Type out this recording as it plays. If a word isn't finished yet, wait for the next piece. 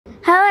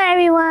Hello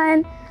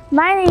everyone,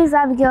 my name is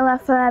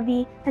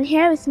𝗚𝗏𝗃𝗲𝗄𝗏 and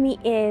here with me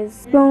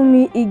is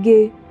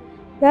𝗔𝗯𝗍𝗃𝗁.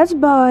 Let's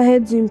bow our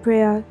heads in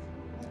prayer.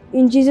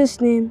 In Jesus'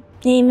 name.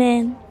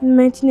 Amen. In the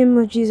mighty name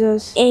of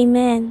Jesus.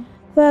 Amen.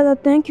 Father,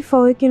 thank you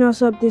for waking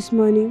us up this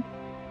morning.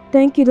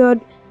 Thank you,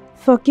 Lord,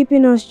 for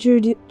keeping us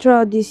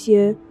throughout this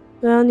year.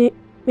 May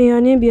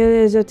your name be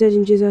exalted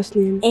in Jesus'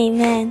 name.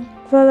 Amen.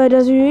 Father,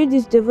 as we read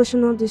this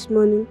devotional this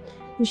morning,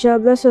 you shall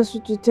bless us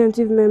with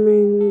retentive memory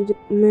in the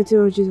mighty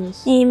name of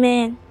Jesus.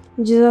 Amen.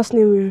 In Jesus'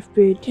 name we have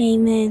prayed.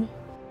 Amen.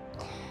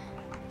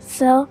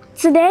 So,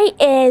 today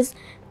is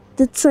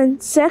the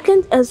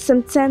 22nd of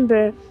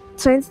September,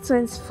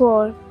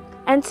 2024,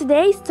 and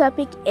today's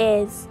topic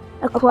is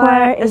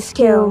Acquire a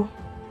Skill.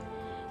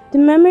 The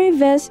memory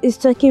verse is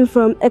taken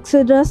from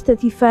Exodus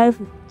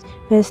 35,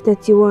 verse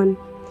 31,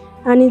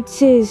 and it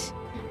says,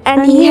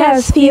 And he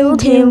has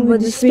filled him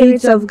with the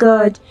Spirit of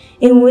God,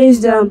 in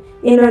wisdom,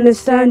 in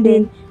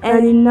understanding,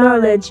 and in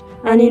knowledge,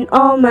 and in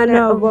all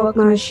manner of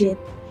workmanship.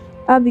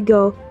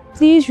 Abigail,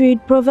 please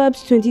read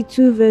Proverbs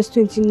 22, verse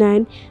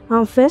 29,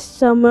 and 1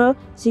 Samuel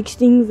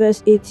 16,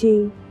 verse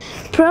 18.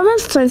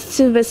 Proverbs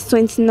 22, verse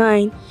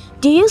 29.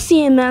 Do you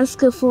see a man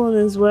skillful in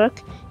his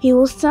work? He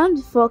will stand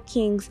before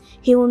kings,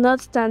 he will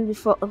not stand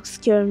before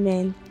obscure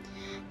men.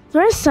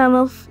 1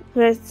 Samuel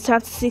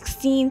chapter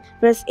 16,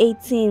 verse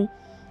 18.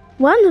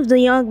 One of the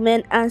young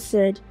men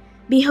answered,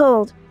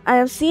 Behold, I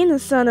have seen the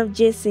son of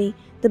Jesse,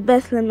 the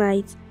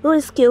Bethlehemite, who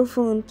is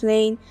skillful in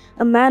playing,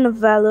 a man of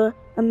valor,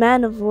 a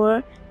man of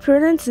war,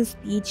 prudent in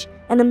speech,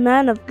 and a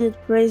man of good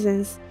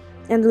presence,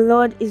 and the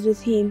Lord is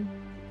with him.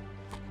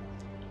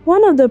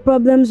 One of the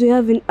problems we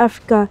have in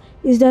Africa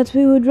is that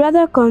we would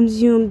rather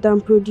consume than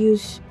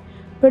produce.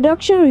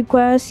 Production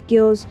requires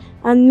skills,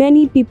 and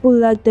many people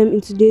lack them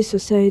in today's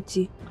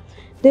society.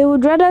 They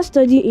would rather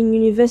study in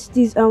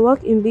universities and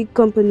work in big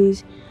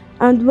companies,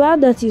 and while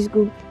that is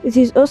good, it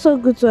is also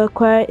good to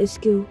acquire a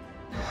skill.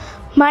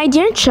 My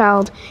dear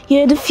child,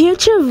 you are the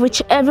future of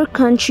whichever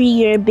country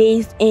you are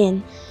based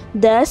in.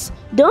 Thus,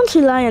 don't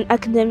rely on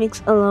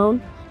academics alone,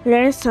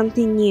 learn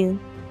something new.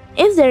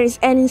 If there is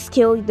any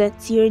skill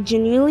that you are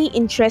genuinely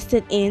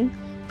interested in,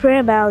 pray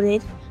about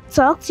it,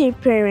 talk to your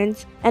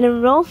parents, and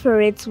enroll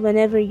for it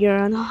whenever you're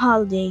on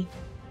holiday.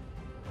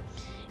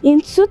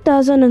 In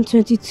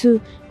 2022,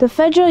 the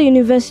federal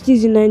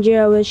universities in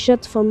Nigeria were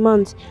shut for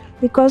months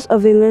because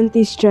of a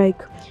lengthy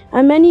strike,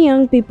 and many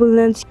young people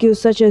learned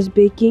skills such as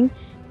baking,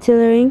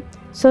 tailoring,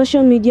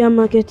 social media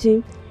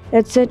marketing,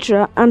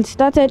 etc., and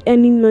started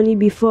earning money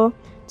before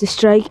the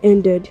strike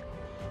ended.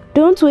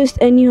 Don't waste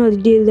any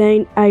holiday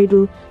lying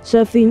idle,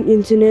 surfing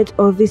internet,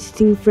 or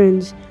visiting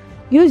friends.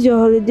 Use your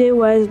holiday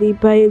wisely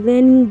by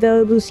learning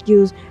valuable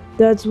skills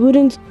that you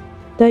wouldn't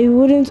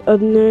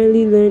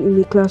ordinarily learn in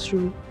the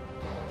classroom.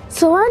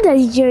 So what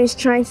Adeboye is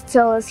trying to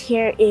tell us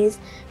here is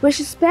we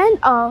should spend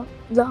our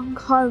long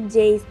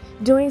holidays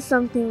doing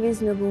something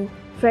reasonable.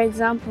 For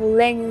example,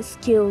 learning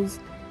skills,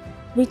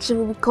 which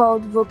will be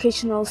called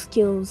vocational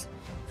skills.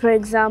 For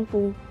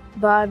example,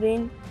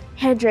 barbering,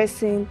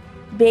 hairdressing,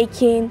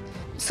 baking,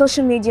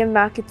 social media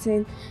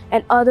marketing,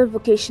 and other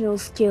vocational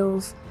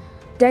skills.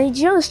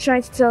 Adeboye is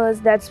trying to tell us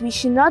that we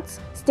should not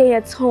stay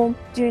at home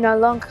during our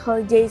long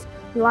holidays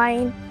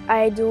lying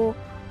idle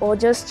or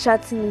just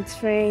chatting with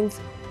friends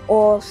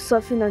or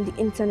surfing on the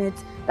internet,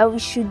 that we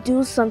should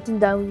do something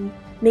that will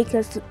make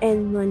us to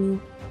earn money.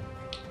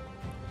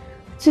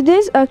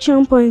 Today's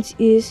action point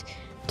is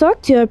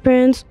talk to your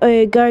parents or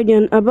your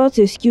guardian about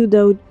a skill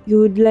that you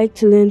would like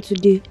to learn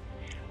today.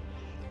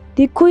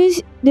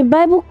 The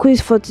Bible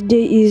quiz for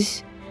today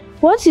is,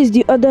 what is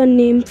the other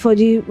name for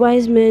the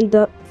wise men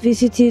that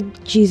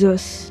visited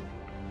Jesus?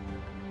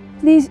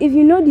 Please, if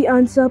you know the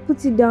answer,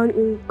 put it down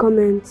in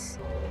comments.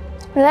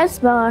 Let's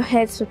bow our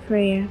heads for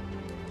prayer.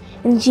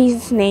 In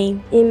Jesus'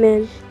 name.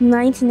 Amen. In the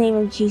mighty name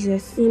of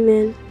Jesus.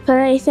 Amen.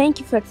 Father, I thank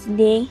you for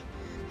today.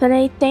 Father,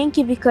 I thank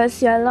you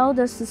because you allowed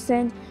us to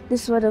send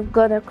this word of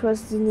God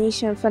across the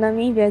nation. Father,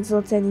 may you be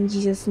exalted in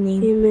Jesus'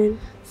 name. Amen.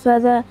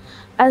 Father,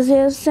 as we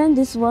have sent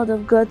this word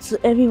of God to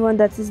everyone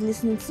that is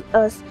listening to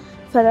us,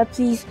 Father,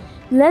 please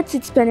let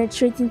it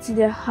penetrate into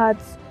their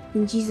hearts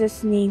in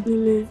Jesus' name.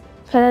 Amen.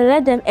 Father,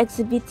 let them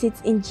exhibit it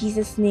in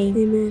Jesus' name.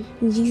 Amen.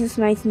 In Jesus'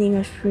 mighty name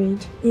I've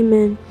prayed.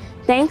 Amen.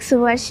 Thanks for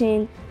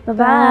watching.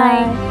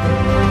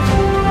 Bye-bye.